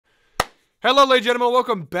Hello, ladies and gentlemen.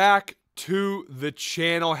 Welcome back to the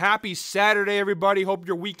channel. Happy Saturday, everybody. Hope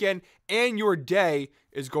your weekend and your day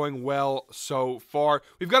is going well so far.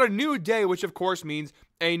 We've got a new day, which of course means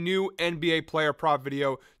a new NBA player prop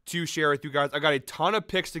video to share with you guys. I got a ton of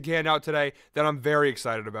picks to hand out today that I'm very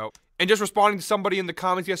excited about. And just responding to somebody in the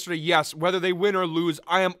comments yesterday, yes, whether they win or lose,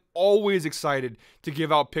 I am always excited to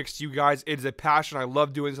give out picks to you guys. It is a passion. I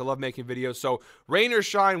love doing this. I love making videos. So rain or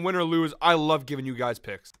shine, win or lose, I love giving you guys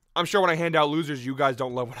picks. I'm sure when I hand out losers, you guys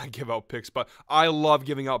don't love when I give out picks, but I love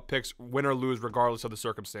giving out picks, win or lose, regardless of the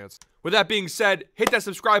circumstance. With that being said, hit that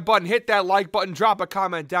subscribe button, hit that like button, drop a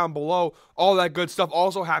comment down below, all that good stuff.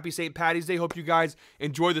 Also, happy St. Patty's Day. Hope you guys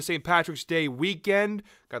enjoy the St. Patrick's Day weekend.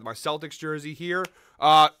 Got my Celtics jersey here.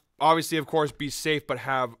 Obviously, of course, be safe, but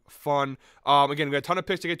have fun. Again, we got a ton of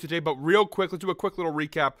picks to get to today, but real quick, let's do a quick little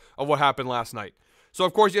recap of what happened last night. So,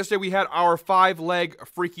 of course, yesterday we had our 5-leg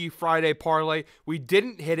Freaky Friday parlay. We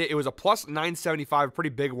didn't hit it. It was a plus 975, a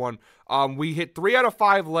pretty big one. We hit 3 out of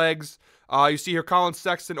 5 legs. You see here, Colin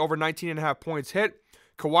Sexton over 19.5 points hit.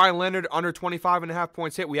 Kawhi Leonard under 25.5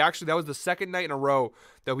 points hit. That was the second night in a row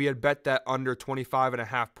that we had bet that under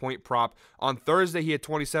 25.5 point prop. On Thursday, he had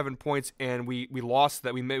 27 points, and we lost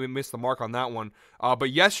that. We missed the mark on that one.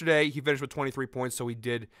 But yesterday, he finished with 23 points, so we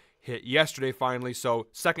did hit yesterday finally. So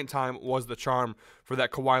second time was the charm for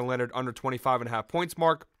that Kawhi Leonard under 25.5 points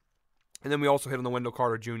mark. And then we also hit on the Wendell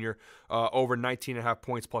Carter Jr. Over 19.5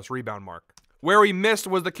 points plus rebound mark. Where we missed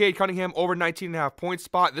was the Cade Cunningham over 19.5 point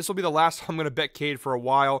spot. This will be the last time I'm going to bet Cade for a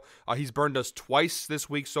while. He's burned us twice this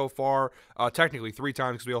week so far. Technically 3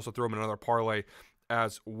 times because we also threw him in another parlay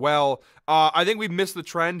as well. I think we missed the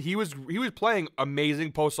trend. He was playing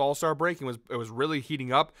amazing post All-Star break. It was really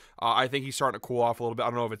heating up. I think he's starting to cool off a little bit.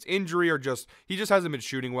 I don't know if it's injury or he just hasn't been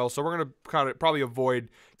shooting well. So we're going to kind of probably avoid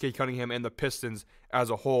Cade Cunningham and the Pistons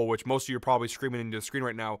as a whole, which most of you are probably screaming into the screen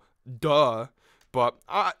right now. Duh. But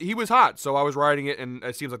he was hot, so I was riding it, and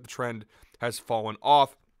it seems like the trend has fallen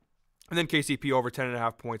off. And then KCP over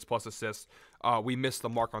 10.5 points plus assists. We missed the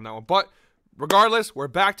mark on that one. But regardless, we're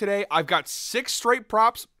back today. I've got 6 straight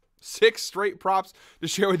props to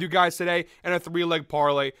share with you guys today, and a 3-leg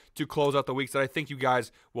parlay to close out the weeks that I think you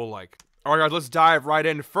guys will like. All right, guys, let's dive right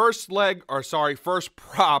in. First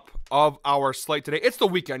prop of our slate today. It's the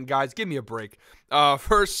weekend, guys. Give me a break.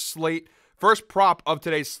 First prop of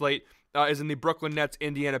today's slate is in the Brooklyn Nets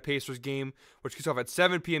Indiana Pacers game, which kicks off at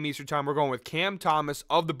 7 p.m. Eastern time. We're going with Cam Thomas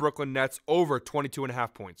of the Brooklyn Nets over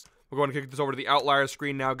 22.5 points. We're going to kick this over to the Outlier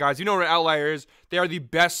screen now. Guys, you know what an Outlier is. They are the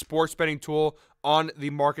best sports betting tool on the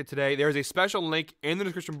market today. There is a special link in the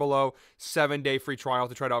description below, 7-day free trial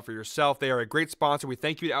to try it out for yourself. They are a great sponsor. We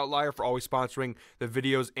thank you to Outlier for always sponsoring the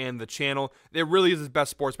videos and the channel. It really is the best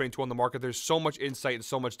sports betting tool on the market. There's so much insight and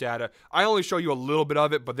so much data. I only show you a little bit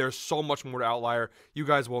of it, but there's so much more to Outlier. You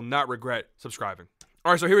guys will not regret subscribing.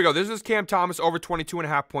 All right, so here we go. This is Cam Thomas over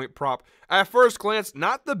 22.5 point prop. At first glance,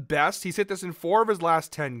 not the best. He's hit this in 4 of his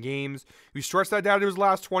last 10 games. You stretch that down to his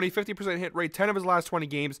last 20, 50% hit rate, 10 of his last 20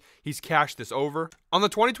 games. He's cashed this over. On the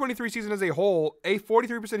 2023 season as a whole, a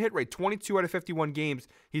 43% hit rate, 22 out of 51 games.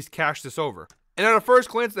 He's cashed this over. And at a first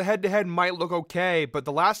glance, the head-to-head might look okay, but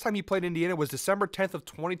the last time he played Indiana was December 10th of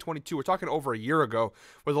 2022. We're talking over a year ago,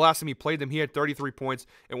 where the last time he played them, he had 33 points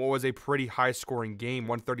in what was a pretty high-scoring game,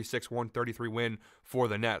 136-133 win for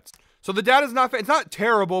the Nets. So the data is it's not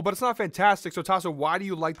terrible, but it's not fantastic. So Tasso, why do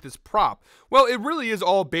you like this prop? Well, it really is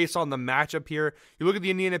all based on the matchup here. You look at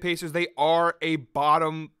the Indiana Pacers, they are a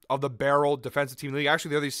bottom of the barrel defensive team in the league.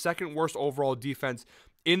 Actually, they're the second worst overall defense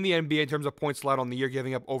in the NBA in terms of points allowed on the year,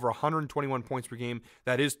 giving up over 121 points per game.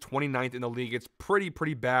 That is 29th in the league. It's pretty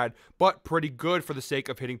bad, but pretty good for the sake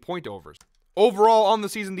of hitting point overs. Overall, on the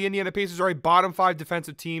season, the Indiana Pacers are a bottom 5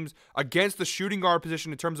 defensive teams against the shooting guard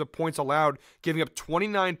position in terms of points allowed, giving up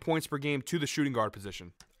 29 points per game to the shooting guard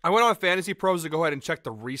position. I went on Fantasy Pros to go ahead and check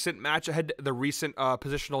the recent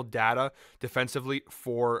positional data defensively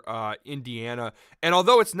for Indiana. And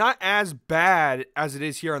although it's not as bad as it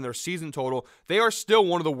is here on their season total, they are still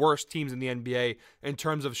one of the worst teams in the NBA in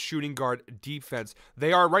terms of shooting guard defense.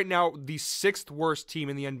 They are right now the 6th worst team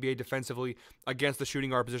in the NBA defensively against the shooting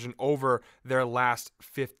guard position over their last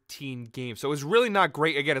 15 games. So it's really not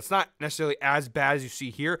great. Again, it's not necessarily as bad as you see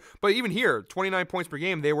here, but even here, 29 points per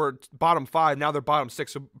game, they were bottom 5, now they're bottom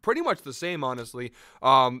 6. So pretty much the same, honestly.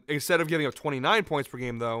 Instead of giving up 29 points per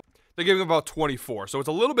game, though, they're giving about 24. So it's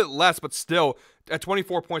a little bit less, but still, at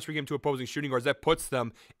 24 points per game to opposing shooting guards, that puts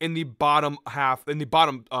them in the bottom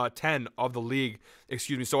 10 of the league,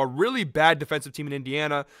 excuse me. So a really bad defensive team in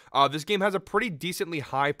Indiana. This game has a pretty decently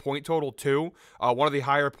high point total, too. One of the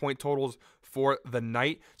higher point totals for the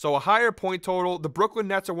night. So a higher point total. The Brooklyn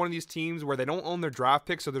Nets are one of these teams where they don't own their draft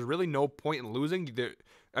picks, so there's really no point in losing.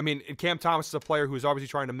 Cam Thomas is a player who's obviously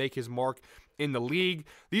trying to make his mark in the league.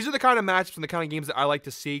 These are the kind of matchups and the kind of games that I like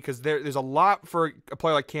to see because there's a lot for a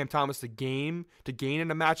player like Cam Thomas to gain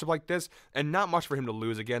in a matchup like this, and not much for him to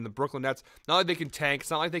lose. Again, the Brooklyn Nets, not like they can tank.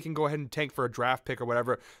 It's not like they can go ahead and tank for a draft pick or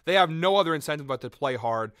whatever. They have no other incentive but to play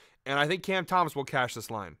hard, and I think Cam Thomas will cash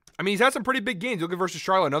this line. I mean, he's had some pretty big games. Look at versus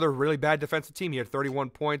Charlotte, another really bad defensive team. He had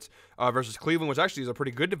 31 points versus Cleveland, which actually is a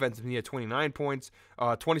pretty good defensive team. He had 29 points,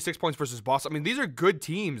 26 points versus Boston. I mean, these are good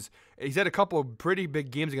teams. He's had a couple of pretty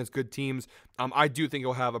big games against good teams. I do think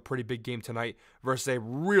he'll have a pretty big game tonight versus a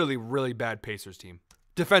really, really bad Pacers team.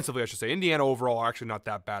 Defensively, I should say. Indiana overall are actually not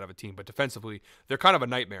that bad of a team, but defensively, they're kind of a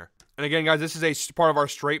nightmare. And again, guys, this is a part of our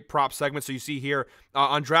straight prop segment. So you see here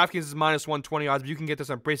on DraftKings, it's minus 120 odds, but you can get this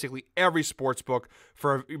on basically every sports book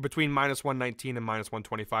for between minus 119 and minus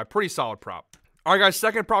 125. Pretty solid prop. All right, guys,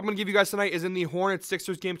 second prop I'm going to give you guys tonight is in the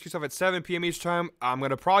Hornets-Sixers game. Kicks off at 7 p.m. Each time. I'm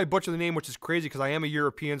going to probably butcher the name, which is crazy because I am a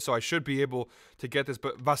European, so I should be able to get this.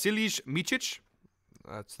 But Vasilij Micic,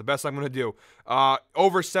 that's the best I'm going to do.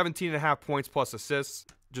 Over 17.5 points plus assists.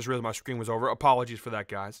 Just realized my screen was over. Apologies for that,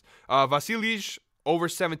 guys. Vasilij, over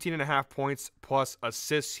 17.5 points plus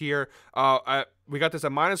assists here. We got this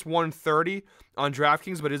at minus 130 on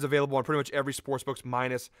DraftKings, but it is available on pretty much every sportsbook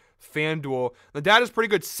minus FanDuel. The data is pretty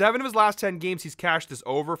good. 7 of his last 10 games, he's cashed this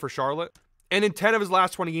over for Charlotte. And in 10 of his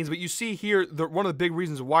last 20 games, but you see here, one of the big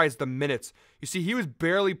reasons why is the minutes. You see, he was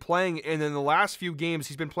barely playing, and in the last few games,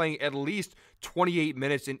 he's been playing at least 28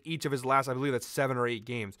 minutes in each of his last, I believe that's 7 or 8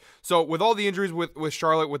 games. So with all the injuries with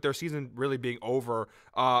Charlotte, with their season really being over,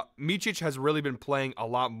 Micic has really been playing a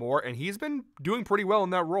lot more, and he's been doing pretty well in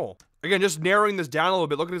that role. Again, just narrowing this down a little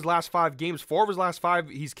bit, look at his last 5 games. 4 of his last 5,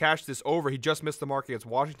 he's cashed this over. He just missed the mark against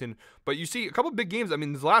Washington. But you see a couple of big games. I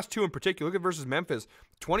mean, the last 2 in particular, look at versus Memphis.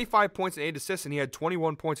 25 points and 8 assists, and he had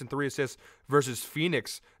 21 points and 3 assists versus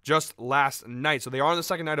Phoenix just last night. So they are on the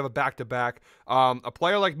second night of a back-to-back. A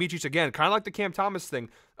player like Micic, again, kind of like the Cam Thomas thing,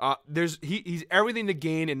 he's everything to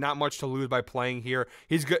gain and not much to lose by playing here.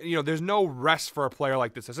 He's good, there's no rest for a player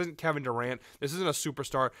like this. This isn't Kevin Durant. This isn't a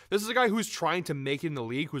superstar. This is a guy who's trying to make it in the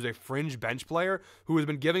league, who's a fringe bench player, who has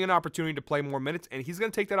been given an opportunity to play more minutes, and he's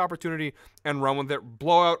going to take that opportunity and run with it.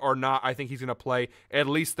 Blowout or not, I think he's going to play at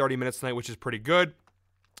least 30 minutes tonight, which is pretty good.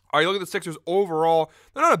 All right, look at the Sixers overall.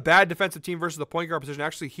 They're not a bad defensive team versus the point guard position.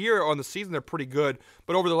 Actually, here on the season, they're pretty good.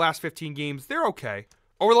 But over the last 15 games, they're okay.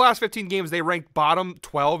 Over the last 15 games, they ranked bottom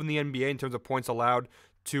 12 in the NBA in terms of points allowed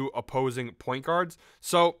to opposing point guards.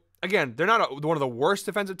 So, again, they're not one of the worst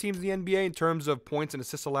defensive teams in the NBA in terms of points and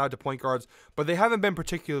assists allowed to point guards, but they haven't been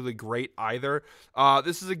particularly great either.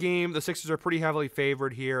 This is a game, the Sixers are pretty heavily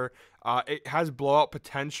favored here. It has blowout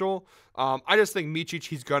potential. I just think Micic,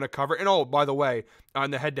 he's going to cover. And oh, by the way,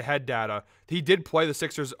 on the head-to-head data, he did play the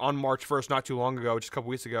Sixers on March 1st not too long ago, just a couple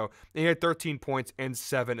weeks ago. And he had 13 points and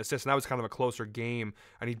 7 assists, and that was kind of a closer game.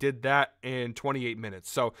 And he did that in 28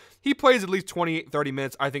 minutes. So he plays at least 28, 30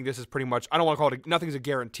 minutes. I think this is pretty much, I don't want to call it, nothing's a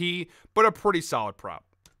guarantee, but a pretty solid prop.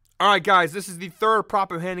 All right, guys, this is the third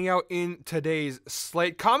prop I'm handing out in today's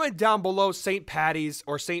slate. Comment down below St. Patty's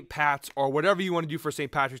or St. Pat's or whatever you want to do for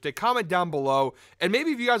St. Patrick's Day. Comment down below. And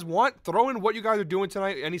maybe if you guys want, throw in what you guys are doing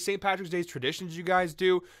tonight, any St. Patrick's Day traditions you guys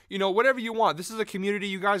do, whatever you want. This is a community.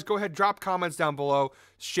 You guys go ahead, drop comments down below.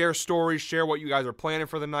 Share stories, share what you guys are planning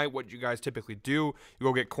for the night, what you guys typically do. You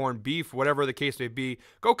go get corned beef, whatever the case may be.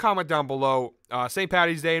 Go comment down below St.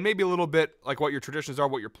 Patty's Day and maybe a little bit like what your traditions are,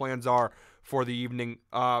 what your plans are for the evening.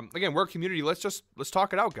 Again, we're a community. Let's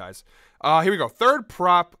talk it out, guys. Here we go. Third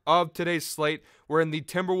prop of today's slate. We're in the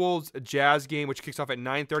Timberwolves Jazz game, which kicks off at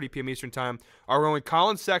 9:30 p.m. Eastern time. We're going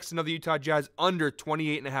Colin Sexton of the Utah Jazz under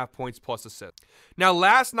 28.5 points plus assists. Now,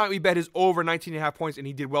 last night we bet his over 19.5 points, and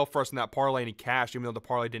he did well for us in that parlay, and he cashed, even though the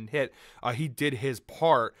parlay didn't hit. He did his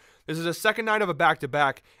part. This is a second night of a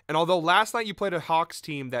back-to-back, and although last night you played a Hawks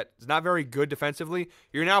team that is not very good defensively,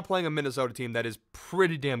 you're now playing a Minnesota team that is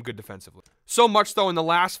pretty damn good defensively. So much, though, in the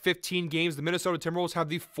last 15 games, the Minnesota Timberwolves have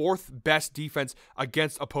the 4th best defense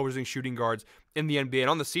against opposing shooting guards in the NBA. And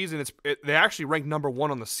on the season, they actually ranked number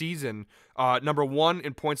 1 on the season, number 1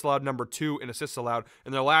 in points allowed, number 2 in assists allowed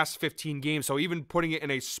in their last 15 games. So even putting it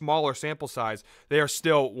in a smaller sample size, they are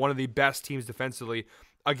still one of the best teams defensively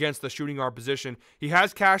against the shooting guard position. He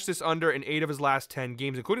has cashed this under in 8 of his last 10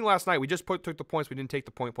 games, including last night. We just took the points. We didn't take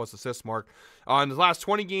the point plus assist mark. In the last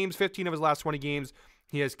 20 games, 15 of his last 20 games,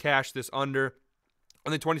 he has cashed this under.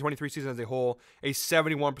 On the 2023 season as a whole, a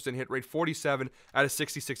 71% hit rate, 47 out of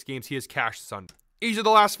 66 games, he has cashed this under. Each of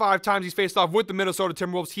the last 5 times he's faced off with the Minnesota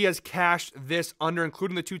Timberwolves, he has cashed this under,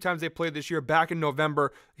 including the 2 times they played this year. Back in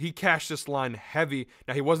November, he cashed this line heavy.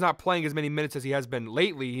 Now, he was not playing as many minutes as he has been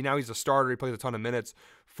lately. Now he's a starter. He plays a ton of minutes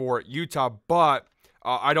for Utah, but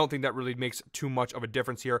I don't think that really makes too much of a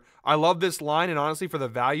difference here. I love this line, and honestly, for the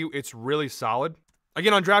value, it's really solid.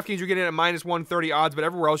 Again, on DraftKings, you're getting it at minus 130 odds, but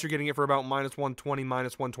everywhere else, you're getting it for about minus 120,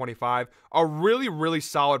 minus 125. A really, really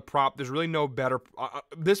solid prop. There's really no better.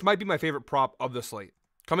 This might be my favorite prop of the slate.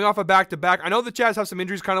 Coming off a back-to-back, I know the Jazz have some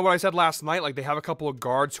injuries, kind of what I said last night. Like, they have a couple of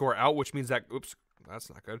guards who are out, which means that, oops, that's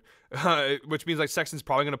not good. Which means, like, Sexton's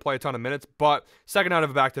probably going to play a ton of minutes. But second out of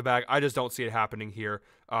a back-to-back, I just don't see it happening here.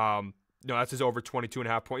 No, that's his over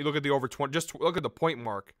 22.5 point. You look at the over 20, just look at the point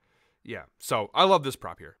mark. Yeah, so I love this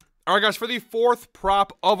prop here. All right, guys, for the 4th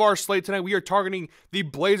prop of our slate tonight, we are targeting the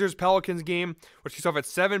Blazers-Pelicans game, which kicks off at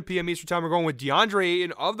 7 p.m. Eastern Time. We're going with DeAndre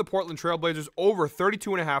Ayton of the Portland Trail Blazers over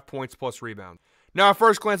 32.5 points plus rebounds. Now, at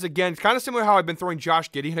first glance, again, kind of similar to how I've been throwing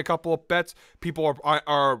Josh Giddey in a couple of bets. People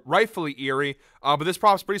are rightfully eerie, but this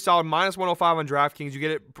prop's pretty solid. Minus 105 on DraftKings. You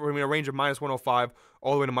get it in a range of minus 105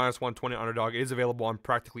 all the way to minus 120 underdog. It is available on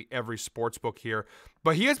practically every sports book here.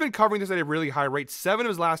 But he has been covering this at a really high rate. 7 of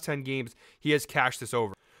his last 10 games, he has cashed this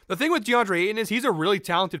over. The thing with DeAndre Ayton is he's a really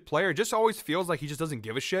talented player. It just always feels like he just doesn't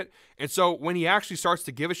give a shit. And so when he actually starts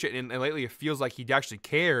to give a shit, and lately it feels like he actually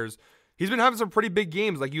cares, he's been having some pretty big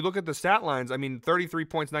games. Like, you look at the stat lines, I mean, 33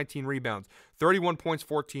 points, 19 rebounds, 31 points,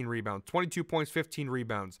 14 rebounds, 22 points, 15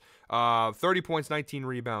 rebounds, 30 points, 19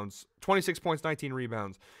 rebounds, 26 points, 19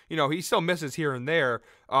 rebounds. You know, he still misses here and there.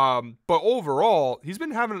 But overall, he's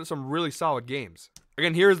been having some really solid games.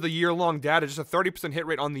 Again, here's the year-long data, just a 30% hit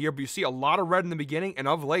rate on the year, but you see a lot of red in the beginning, and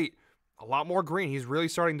of late, a lot more green. He's really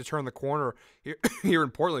starting to turn the corner here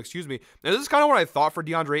in Portland, excuse me. Now, this is kind of what I thought for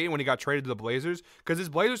DeAndre Ayton when he got traded to the Blazers, because his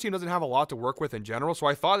Blazers team doesn't have a lot to work with in general, so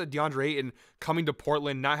I thought that DeAndre Ayton coming to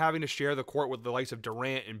Portland, not having to share the court with the likes of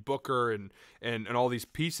Durant and Booker and all these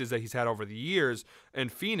pieces that he's had over the years,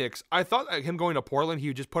 and Phoenix, I thought that him going to Portland, he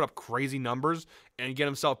would just put up crazy numbers and get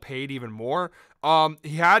himself paid even more.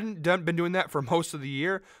 He hadn't been doing that for most of the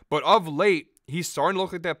year, but of late, he's starting to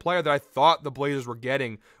look like that player that I thought the Blazers were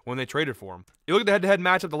getting when they traded for him. You look at the head-to-head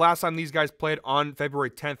matchup, the last time these guys played on February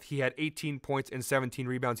 10th, he had 18 points and 17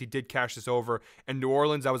 rebounds. He did cash this over. In New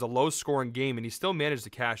Orleans, that was a low-scoring game, and he still managed to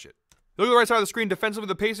cash it. Look at the right side of the screen. Defensively,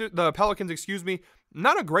 the Pelicans,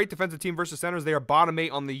 not a great defensive team versus centers. They are bottom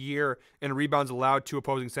 8 on the year in rebounds allowed to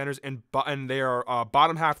opposing centers, and they are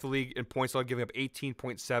bottom half of the league in points allowed, giving up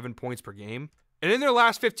 18.7 points per game. And in their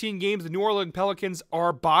last 15 games, the New Orleans Pelicans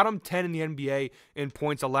are bottom 10 in the NBA in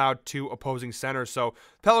points allowed to opposing centers. So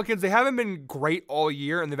Pelicans, they haven't been great all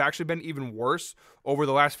year, and they've actually been even worse over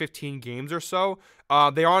the last 15 games or so.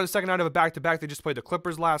 They are on the second night of a back-to-back. They just played the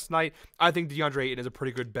Clippers last night. I think DeAndre Ayton is a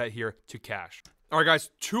pretty good bet here to cash. All right, guys,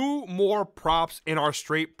 2 more props in our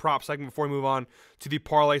straight prop segment before we move on to the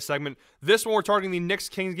parlay segment. This one, we're targeting the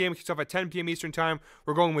Knicks-Kings game. It kicks off at 10 p.m. Eastern Time.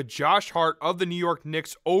 We're going with Josh Hart of the New York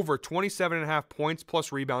Knicks over 27.5 points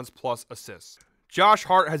plus rebounds plus assists. Josh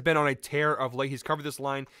Hart has been on a tear of late. He's covered this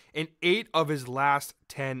line in 8 of his last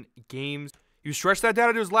 10 games. You stretch that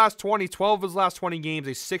down to his last 20, 12 of his last 20 games,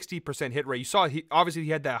 a 60% hit rate. You saw, obviously,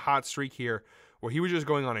 he had that hot streak here where he was just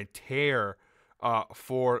going on a tear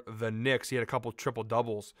for the Knicks. He had a couple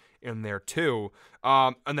triple-doubles in there too.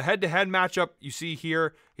 On the head-to-head matchup, you see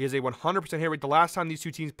here, he has a 100% hit rate. The last time these two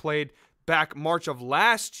teams played, back March of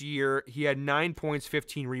last year, he had 9 points,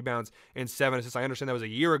 15 rebounds, and 7 assists. I understand that was a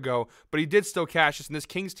year ago, but he did still cash this, and this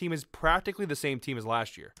Kings team is practically the same team as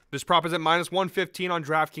last year. This prop is at minus 115 on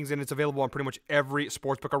DraftKings, and it's available on pretty much every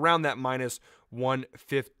sportsbook around that minus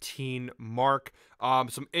 115 mark.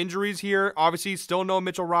 Some injuries here. Obviously, still no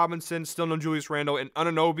Mitchell Robinson, still no Julius Randle, and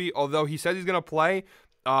Anunoby, although he says he's going to play,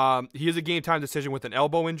 he is a game-time decision with an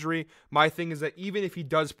elbow injury. My thing is that even if he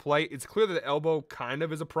does play, it's clear that the elbow kind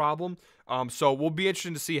of is a problem. So we'll be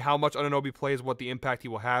interested to see how much Anunoby plays, what the impact he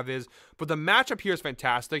will have is. But the matchup here is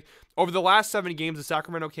fantastic. Over the last 7 games, the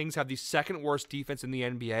Sacramento Kings have the 2nd worst defense in the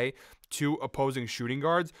NBA to opposing shooting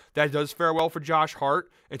guards. That does fare well for Josh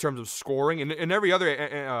Hart in terms of scoring. And in every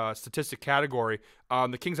other statistic category,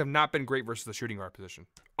 the Kings have not been great versus the shooting guard position.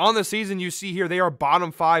 On the season, you see here, they are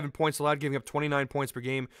bottom 5 in points allowed, giving up 29 points per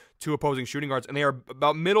game to opposing shooting guards. And they are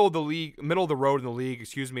about middle of the road in the league,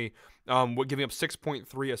 giving up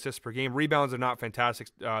 6.3 assists per game. Rebounds are not fantastic.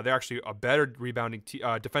 They're actually a better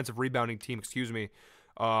defensive rebounding team,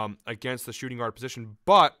 against the shooting guard position.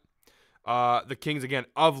 But the Kings, again,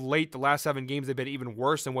 of late, the last 7 games, they've been even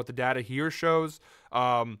worse than what the data here shows.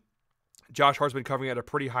 Josh Hart's been covering at a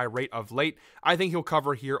pretty high rate of late. I think he'll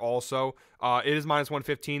cover here also. It is minus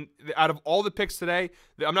 115. Out of all the picks today,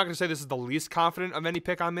 I'm not going to say this is the least confident of any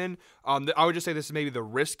pick I'm in. I would just say this is maybe the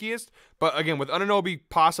riskiest. But again, with Anunoby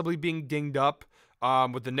possibly being dinged up,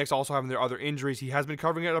 with the Knicks also having their other injuries, he has been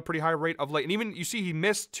covering it at a pretty high rate of late. And even, you see, he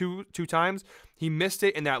missed two times. He missed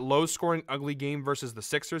it in that low-scoring, ugly game versus the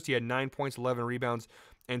Sixers. He had 9 points, 11 rebounds,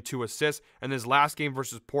 and 2 assists. And his last game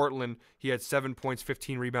versus Portland, he had 7 points,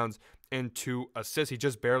 15 rebounds, and 2 assists. He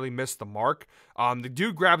just barely missed the mark. The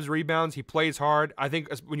dude grabs rebounds. He plays hard. I think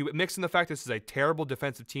when you mix in the fact this is a terrible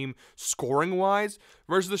defensive team scoring-wise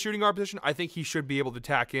versus the shooting guard position, I think he should be able to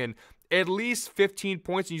tack in at least 15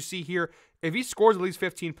 points. And you see here, if he scores at least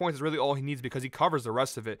 15 points, it's really all he needs because he covers the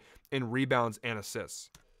rest of it in rebounds and assists.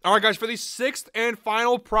 All right, guys, for the sixth and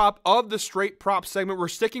final prop of the straight prop segment, we're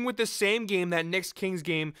sticking with the same game, that Knicks-Kings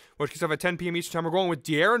game, which kicks off at 10 p.m. Eastern Time. We're going with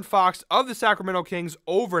De'Aaron Fox of the Sacramento Kings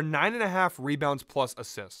over 9.5 rebounds plus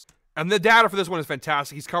assists. And the data for this one is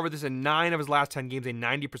fantastic. He's covered this in 9 of his last 10 games, a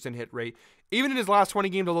 90% hit rate. Even in his last 20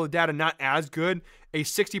 games, although the data not as good, a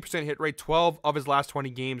 60% hit rate. 12 of his last 20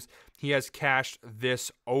 games, he has cashed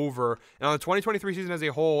this over. And on the 2023 season as a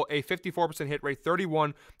whole, a 54% hit rate.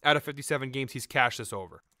 31 out of 57 games, he's cashed this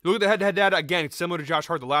over. Look at the head-to-head data. Again, it's similar to Josh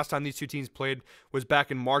Hart. The last time these two teams played was back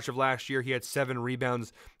in March of last year. He had 7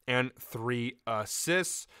 rebounds and 3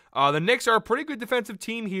 assists. The Knicks are a pretty good defensive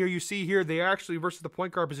team here. You see here, they actually, versus the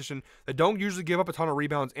point guard position, they don't usually give up a ton of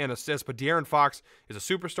rebounds and assists, but De'Aaron Fox is a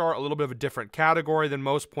superstar, a little bit of a different category than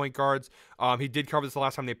most point guards. He did cover this the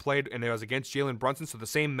last time they played, and it was against Jalen Brunson, so the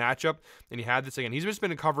same matchup, and he had this again. He's just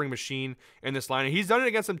been a covering machine in this line, and he's done it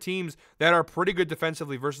against some teams that are pretty good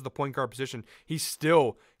defensively versus the point guard position. He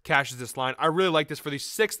still cashes this line. I really like this for the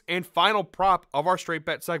sixth and final prop of our straight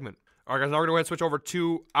bet segment. All right, guys, now we're going to go ahead and switch over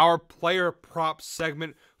to our player prop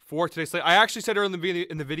segment for today's slate. I actually said earlier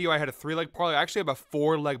in the video I had a 3-leg parlay. I actually have a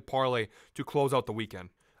 4-leg parlay to close out the weekend.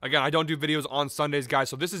 Again, I don't do videos on Sundays, guys,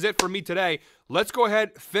 so this is it for me today. Let's go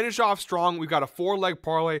ahead, finish off strong. We've got a 4-leg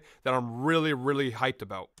parlay that I'm really, really hyped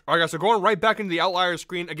about. All right, guys, so going right back into the outlier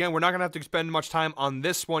screen. Again, we're not going to have to spend much time on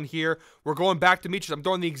this one here. We're going back to Meaches. I'm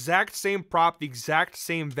throwing the exact same prop, the exact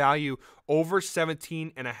same value, over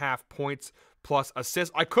 17.5 points plus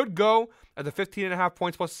assists. I could go at the 15.5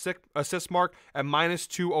 points plus assist mark at minus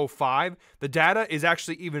 205. The data is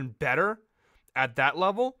actually even better at that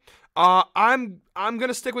level. I'm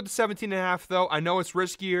gonna stick with the 17.5 though. I know it's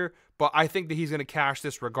riskier, but I think that he's gonna cash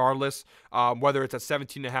this regardless. Whether it's at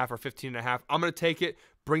 17.5 or 15.5, I'm gonna take it.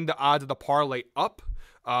 Bring the odds of the parlay up.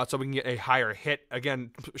 So we can get a higher hit.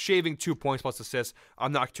 Again, shaving 2 points plus assists,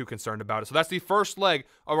 I'm not too concerned about it. So that's the first leg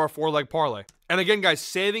of our 4-leg parlay. And again, guys,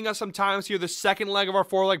 saving us some time here, the second leg of our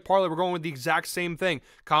 4-leg parlay, we're going with the exact same thing.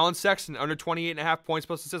 Colin Sexton, under 28.5 points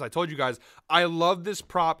plus assists. I told you guys, I love this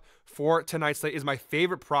prop for tonight's slate. It's my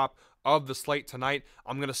favorite prop of the slate tonight.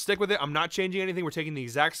 I'm going to stick with it. I'm not changing anything. We're taking the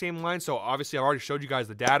exact same line, so obviously I've already showed you guys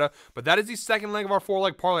the data, but that is the second leg of our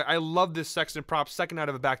 4-leg parlay. I love this Sexton prop, second out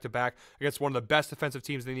of a back-to-back against one of the best defensive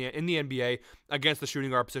teams in the NBA against the shooting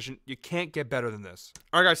guard position. You can't get better than this.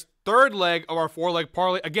 All right, guys, third leg of our 4-leg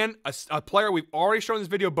parlay. Again, a player we've already shown in this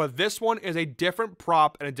video, but this one is a different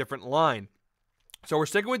prop and a different line. So we're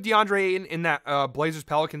sticking with DeAndre Ayton in that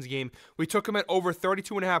Blazers-Pelicans game. We took him at over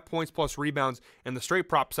 32.5 points plus rebounds in the straight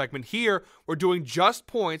prop segment. Here, we're doing just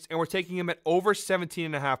points, and we're taking him at over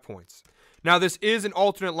 17.5 points. Now, this is an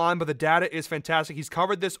alternate line, but the data is fantastic. He's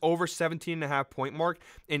covered this over 17.5 point mark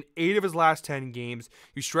in 8 of his last 10 games.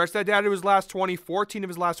 You stretch that data to his last 20, 14 of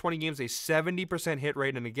his last 20 games, a 70% hit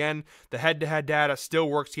rate. And again, the head-to-head data still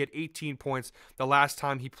works. He had 18 points the last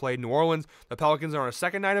time he played New Orleans. The Pelicans are on a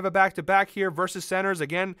second night of a back-to-back here versus centers.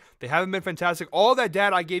 Again, they haven't been fantastic. All that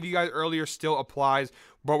data I gave you guys earlier still applies,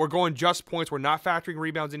 but we're going just points. We're not factoring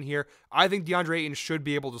rebounds in here. I think DeAndre Ayton should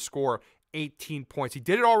be able to score 18 points. He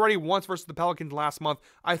did it already once versus the Pelicans last month.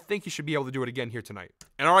 I think he should be able to do it again here tonight.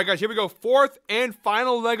 And all right, guys, here we go. Fourth and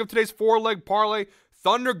final leg of today's 4-leg parlay.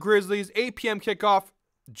 Thunder Grizzlies, 8 p.m. kickoff.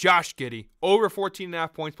 Josh Giddey, over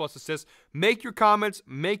 14.5 points plus assists. Make your comments,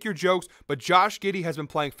 make your jokes, but Josh Giddey has been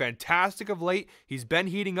playing fantastic of late. He's been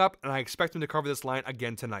heating up, and I expect him to cover this line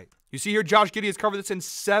again tonight. You see here, Josh Giddey has covered this in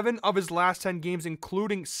 7 of his last 10 games,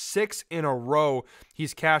 including 6 in a row.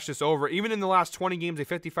 He's cashed this over. Even in the last 20 games, a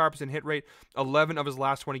 55% hit rate, 11 of his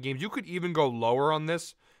last 20 games. You could even go lower on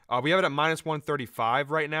this. We have it at minus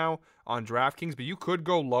 135 right now on DraftKings, but you could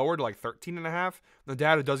go lower to like 13.5. The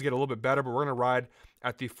data does get a little bit better, but we're going to ride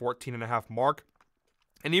at the 14.5 mark.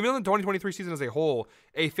 And even in the 2023 season as a whole,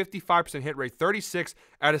 a 55% hit rate, 36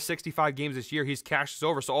 out of 65 games this year, he's cashed this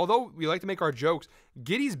over. So although we like to make our jokes,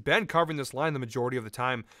 Giddey's been covering this line the majority of the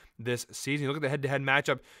time this season. You look at the head-to-head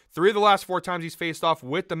matchup, 3 of the last 4 times he's faced off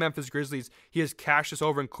with the Memphis Grizzlies, he has cashed this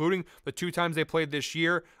over, including the 2 times they played this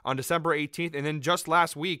year on December 18th. And then just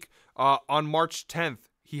last week on March 10th,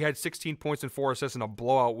 he had 16 points and 4 assists in a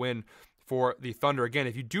blowout win for the Thunder. Again,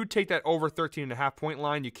 if you do take that over 13.5 point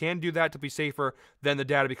line, you can do that to be safer. Then the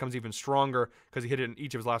data becomes even stronger because he hit it in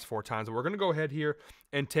each of his last 4 times. But we're going to go ahead here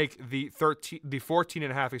and take the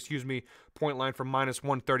 14.5, point line from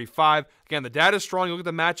 -135. Again, the data is strong. You look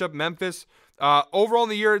at the matchup, Memphis. Overall in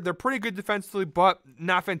the year, they're pretty good defensively, but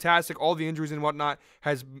not fantastic. All the injuries and whatnot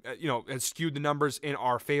has skewed the numbers in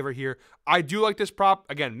our favor here. I do like this prop.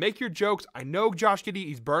 Again, make your jokes. I know Josh Giddey,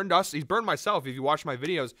 he's burned us. He's burned myself. If you watch my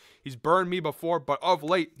videos, he's burned me before, but of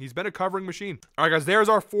late, he's been a covering machine. All right, guys, there's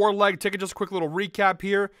our 4-leg ticket. Just a quick little recap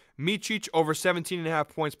here. Micic over 17.5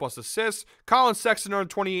 points plus assists. Colin Sexton over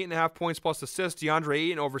 28.5 points plus assists. DeAndre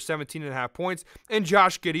Ayton over 17.5 points. And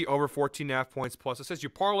Josh Giddey over 14.5 points plus assists. You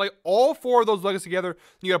parlay all 4 of those legs together,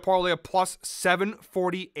 you got a parlay of plus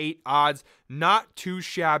 748 odds. Not too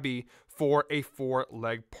shabby for a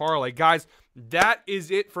 4-leg parlay. Guys, that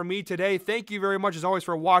is it for me today. Thank you very much, as always,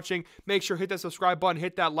 for watching. Make sure to hit that subscribe button,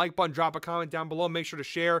 hit that like button, drop a comment down below. Make sure to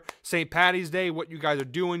share St. Patty's Day, what you guys are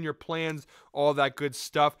doing, your plans, all that good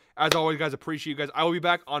stuff. As always, guys, appreciate you guys. I will be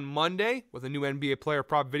back on Monday with a new NBA player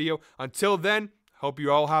prop video. Until then, hope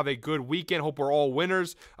you all have a good weekend. Hope we're all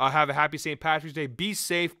winners. Have a happy St. Patrick's Day. Be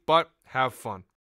safe, but have fun.